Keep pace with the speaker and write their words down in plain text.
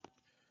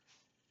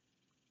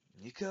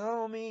You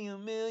call me a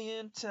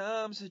million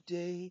times a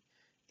day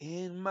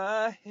in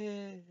my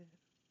head.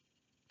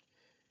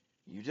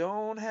 You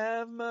don't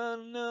have my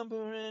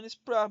number and it's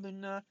probably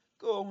not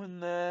going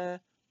that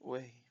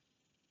way.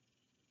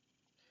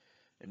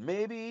 And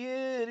maybe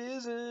it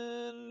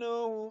isn't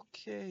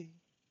okay,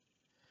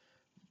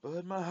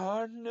 but my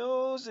heart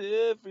knows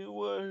every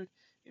word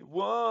it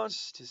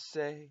wants to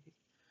say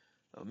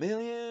a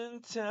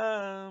million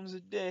times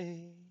a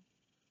day.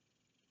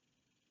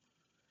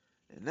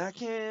 And I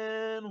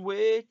can't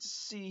wait to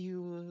see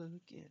you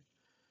again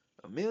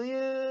a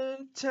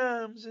million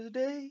times a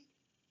day.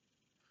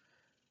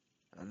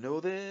 I know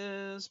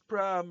there's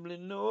probably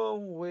no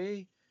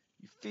way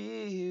you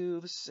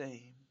feel the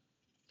same,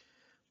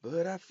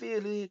 but I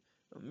feel it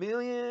a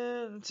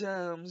million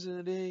times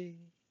a day.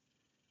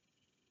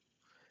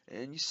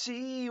 And you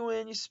see,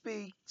 when you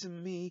speak to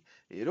me,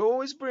 it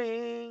always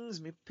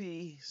brings me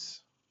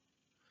peace,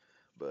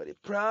 but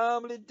it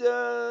probably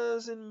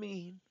doesn't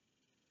mean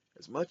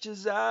as much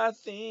as I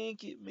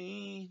think it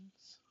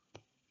means.